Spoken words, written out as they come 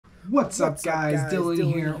What's up guys,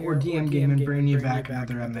 Dylan here, or DM Gaming, bringing you back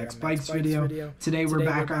another MX Bikes video. Today we're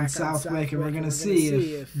back on Southwick and we're going to see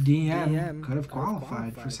if DM could have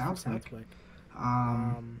qualified for Southwick.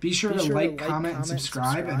 Be sure to like, comment, and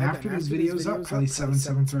subscribe, and after these videos up, probably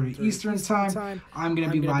 7:30 Eastern time, I'm going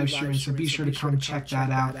to be live streaming, so be sure to come check that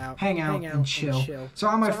out, hang out, and chill. So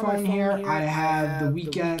on my phone here, I have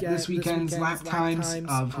this weekend's lap times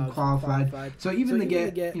of who qualified. So even to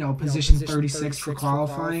get, position 36 for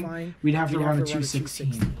qualifying, we'd have to run a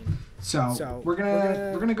 2:16. So we're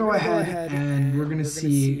gonna go ahead and we're gonna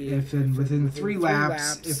see if within 3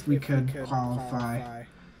 laps if we could qualify.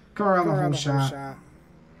 Go around the whole shot.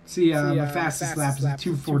 See, my fastest lap is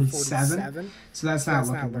 2:47, so that's not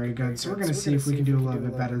looking very good. So we're gonna see if we can do a little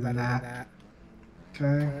bit better than that.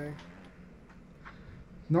 Okay.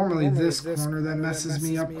 Normally this corner that messes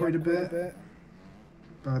me up quite a bit,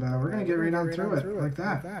 but we're gonna get right on through it like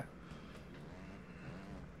that.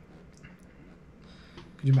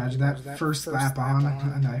 Could you imagine that first lap on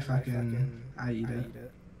and I eat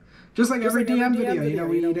it. Just like every DM video,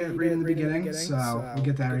 we eat it right in the beginning, so we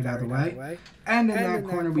get that right out of the way. And in that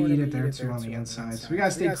corner, we eat it there too on the inside. So we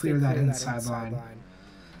gotta stay clear of that inside line.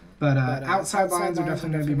 But outside lines are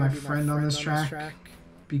definitely gonna be my friend on this track,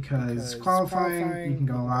 because qualifying, you can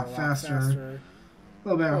go a lot faster, a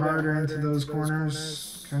little bit harder into those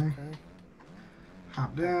corners. Okay.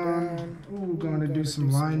 Hop down. Ooh, going to do some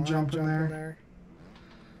line jumping there.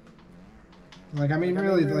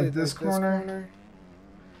 Really, like this corner.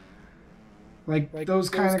 Like those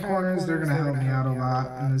kind of corners, they're going to help me out a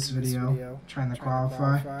lot in this video, trying to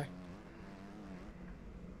qualify.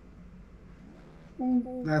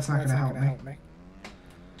 Ooh, that's not going to help me.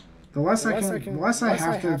 The less I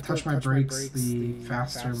have to touch my brakes, the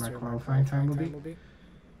faster my qualifying time will be.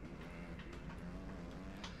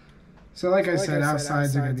 So like I said,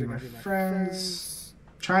 outsides are going to be my friends.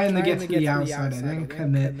 Trying to get to the outside, I didn't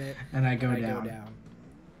commit, and I go down.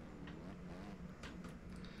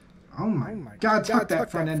 Oh my God, tuck that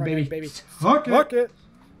front end, baby. Tuck it.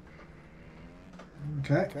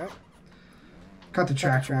 Okay. Cut the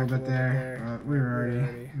track a little bit there, but we were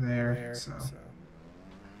already there, so.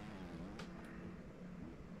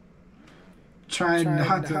 Trying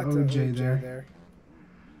not to OJ there.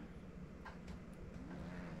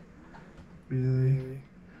 Really.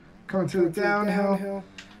 Coming through the downhill.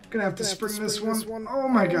 Gonna have to sprint this one. Oh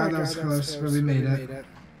my God, that was close, but we made it.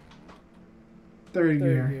 Third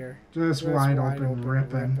gear. Just wide open,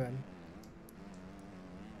 ripping.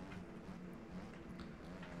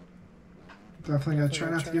 Definitely gotta try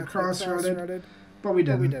not to get cross-roaded, but we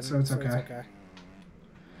didn't, so it's okay.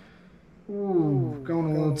 Ooh,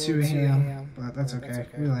 going a little too ham, but that's okay.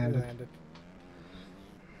 We landed.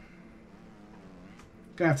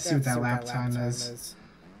 Gonna have to see what that lap time is.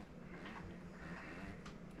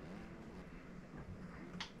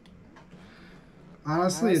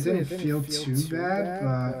 Honestly, it didn't feel too bad,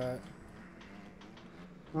 but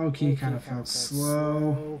low-key kind of felt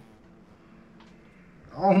slow.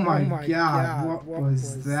 Oh my God, what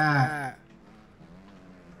was that?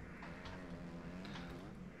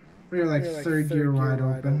 We were like third gear wide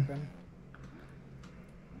open.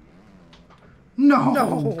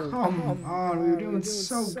 No, come on, we were doing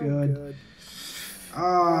so good.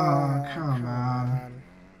 Oh, come on.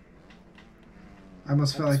 I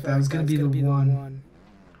almost felt like that was going to be the one.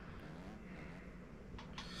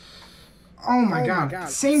 Oh my God,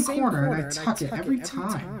 same corner, and I tuck it every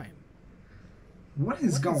time. What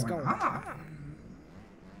is going on?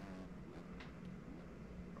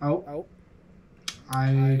 Oh.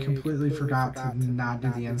 I completely forgot to not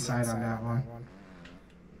do the inside on that one.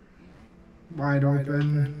 Wide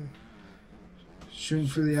open. Shooting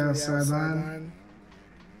for the outside line.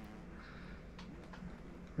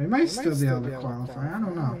 We might still be able to qualify. I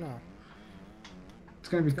don't know. It's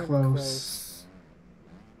going to be close.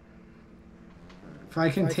 If I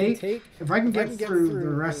can get through the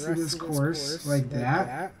rest of this course like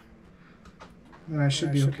that, then I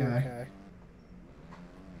should be okay.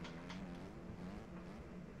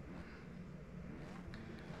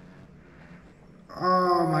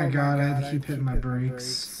 Oh my God, I had to keep hitting my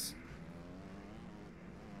brakes.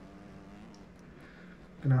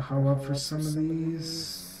 Gonna hoe up for some of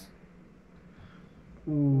these.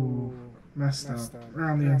 Ooh, messed up.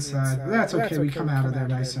 Around the inside. But that's okay, we come out of there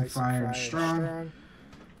nice and fire and strong.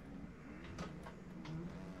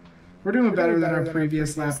 We're doing better than our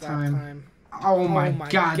previous lap time. Oh my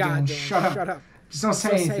God, Dylan, shut up. Just don't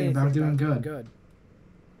say anything about doing good.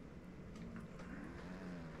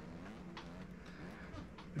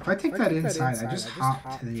 If I take that inside, I just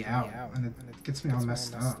hop to the out, and it gets me all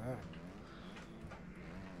messed up.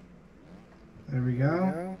 There we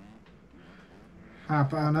go.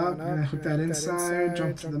 Hop on up. Gonna hook that inside.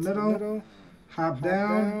 Jump to the middle. Hop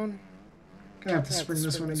down. Gonna have to spring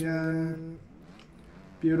this one again.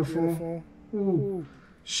 Beautiful. Ooh.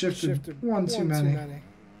 Shifted one too many.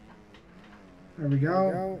 There we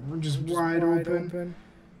go. We're just wide open.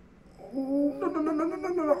 Oh, no.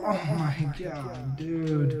 Oh my god,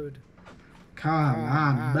 dude. Come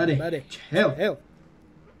on, buddy. Chill.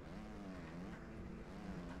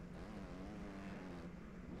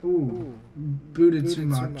 Ooh, booted too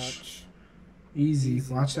much. Easy.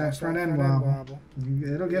 Watch that front end wobble.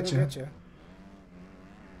 It'll get you.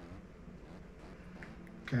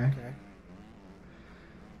 Okay.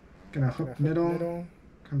 Gonna hook middle.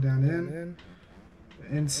 Come down in.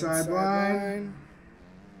 Inside line.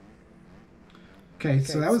 Okay,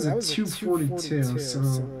 so that was a 242,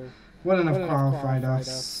 so wouldn't have qualified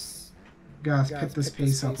us. Gotta pick this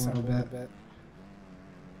pace up a little bit.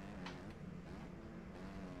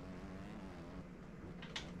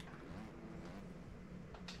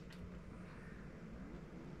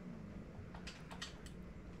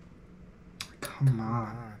 Come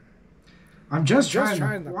on. I'm just trying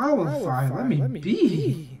to qualify. Let me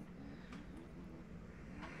be.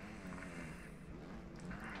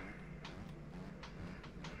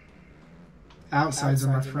 Outsides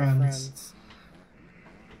are my friends.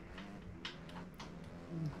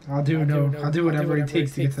 I'll do whatever it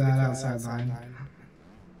takes to get to that outside line.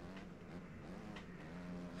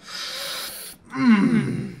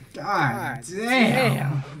 God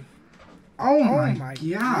damn. Oh my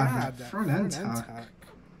god, that front end tuck.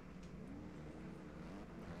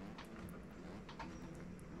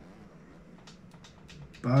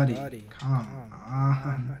 Buddy, come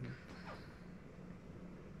on.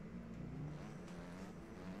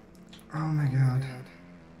 Oh my god.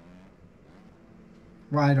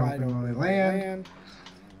 Wide open when we land.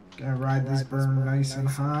 Gotta ride this berm nice and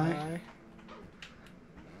high.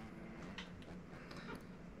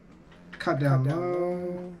 Cut down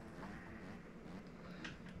low.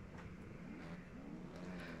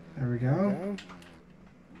 There we go.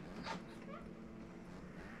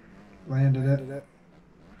 Landed it.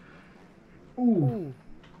 Ooh.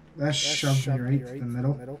 That shoved me right to the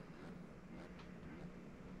middle.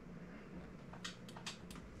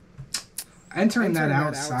 Entering that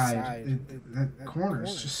outside, that corner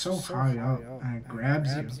is just so high up, and it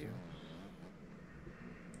grabs you.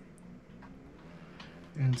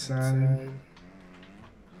 Inside.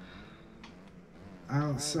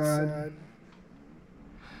 Outside.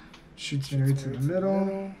 Shoots me right to the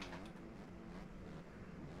middle.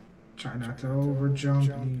 Try not to over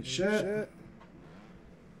jump and eat shit.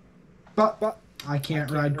 But I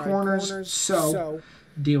can't ride corners, so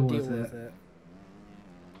deal with it.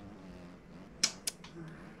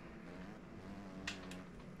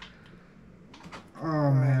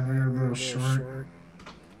 Oh man, we were a little short.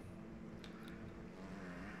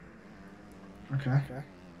 Okay.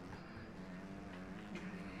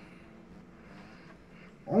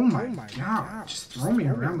 Oh my god, just throw me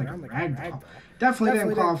around like a ragdoll. Definitely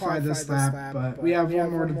didn't qualify this lap, but we have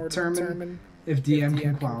one more to determine if DM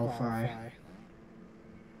can qualify.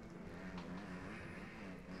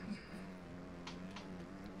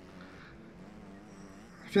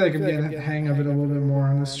 I feel like I'm getting the hang of it a little bit more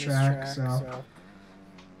on this track, so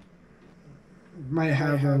might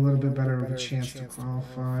have a little bit better of a chance to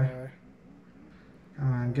qualify.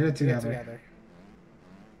 Come on, get it together.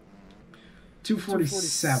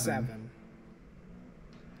 247.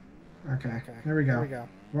 Okay, here we go.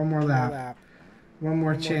 One more lap. One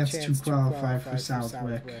more chance to qualify for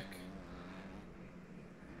Southwick.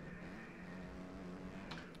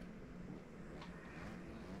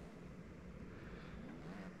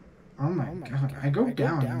 Oh my god, I go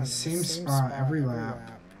down in the same spot every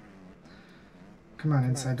lap. Come on,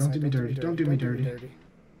 inside, don't do me dirty. Don't do me dirty.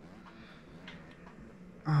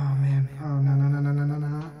 Oh man, oh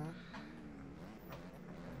no.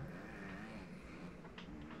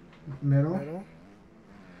 Middle.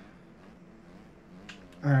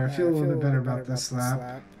 Alright, I feel a little bit better about this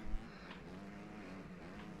lap.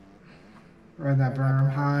 Ride that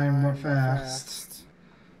berm high, more fast.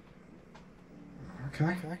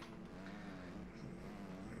 Okay.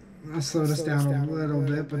 That slowed us down a little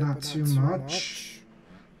bit, but not too much.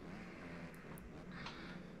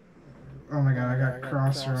 Oh my god, I got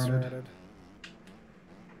cross-routed.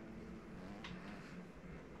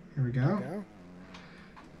 Here we go.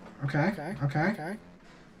 Okay.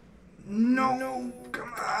 No,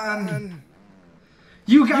 come on.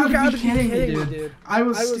 You gotta be kidding me, dude. I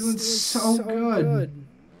was doing so good.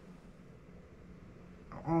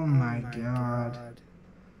 Oh my god.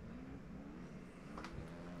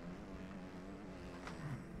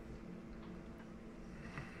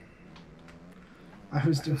 I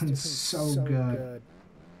was doing so good.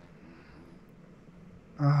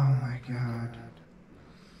 Oh my god.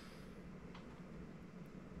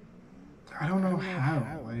 I don't know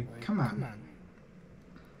how. Like, come on.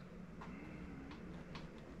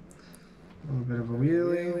 A little bit of a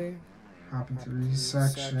wheelie. Hopping through these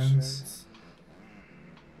sections.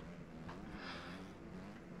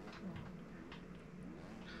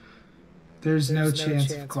 There's no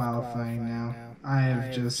chance of qualifying now. I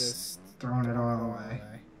have just thrown it all away.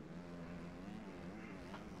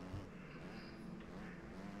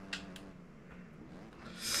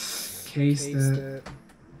 Cased it.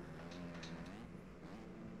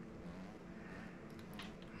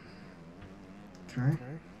 Okay.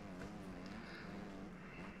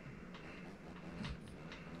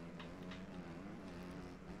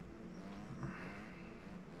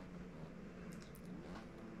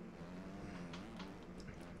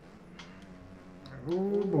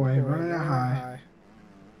 Oh boy, running it high.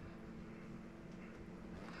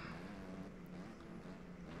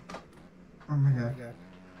 Oh my god.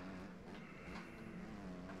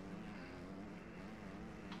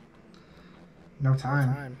 No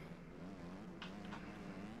time.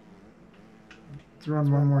 Let's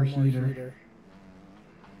run one more heater.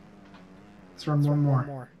 Let's run one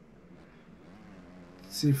more.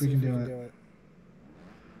 See if we can do it.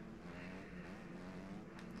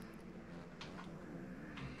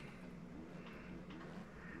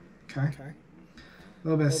 Okay. A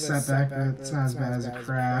little bit of setback, but it's not as bad as a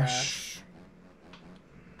crash.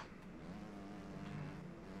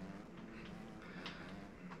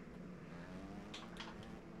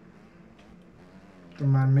 Don't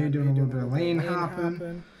mind me doing a little bit of lane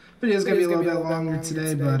hopping. Video's gonna be a little bit longer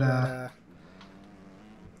today, but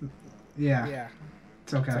yeah,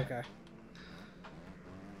 it's okay.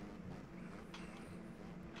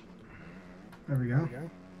 There we go.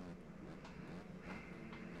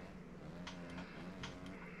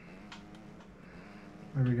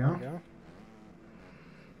 There we go.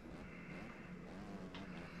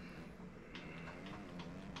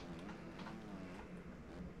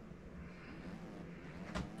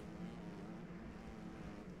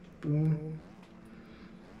 Boom.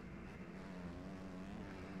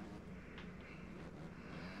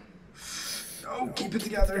 Oh, keep it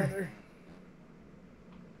together.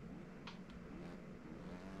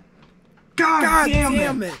 God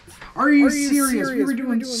damn it. Are you serious? We were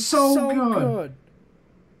doing so good.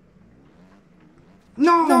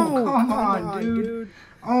 No, come on, dude.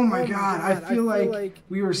 Oh my god, I feel like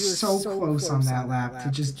we were so close on that lap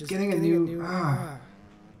to just getting a new...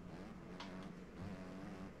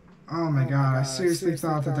 Oh my god, I seriously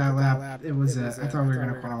thought that lap, it was it. I thought we were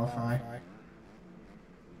going to qualify.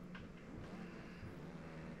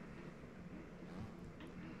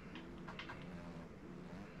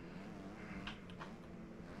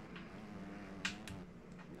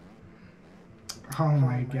 Oh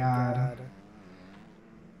my god.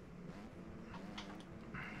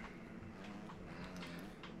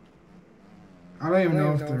 I don't even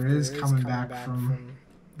know if there is coming back from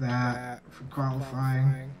that, from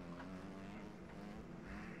qualifying.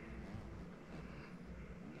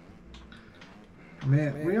 I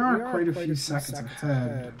mean, we are quite a few seconds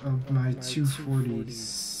ahead of my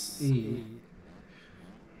 248.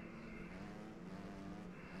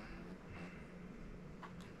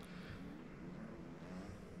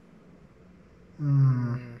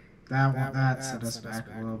 That set us back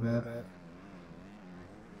a little bit.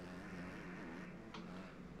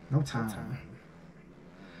 No time.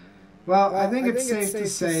 Well, I think it's safe to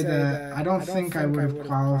say that I don't think I would have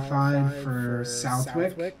qualified for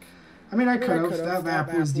Southwick. I mean, I could have. That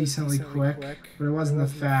lap was decently quick, but it wasn't the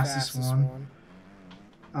fastest one.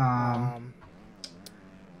 I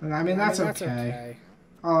mean, that's okay.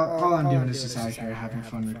 All I'm doing is just out here having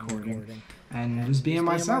fun recording and just being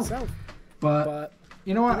myself. But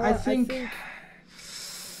you know what? I think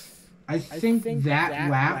that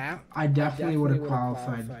lap, I definitely would have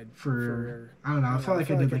qualified for, I don't know, I felt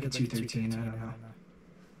like I did like a 2:13, I don't know.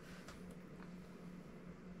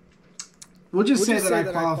 We'll just say that I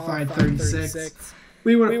qualified 36.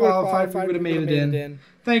 We would have qualified, we would have made it in.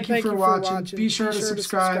 Thank you for watching. Be sure to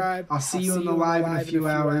subscribe. I'll see you in the live in a few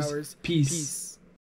hours. Peace.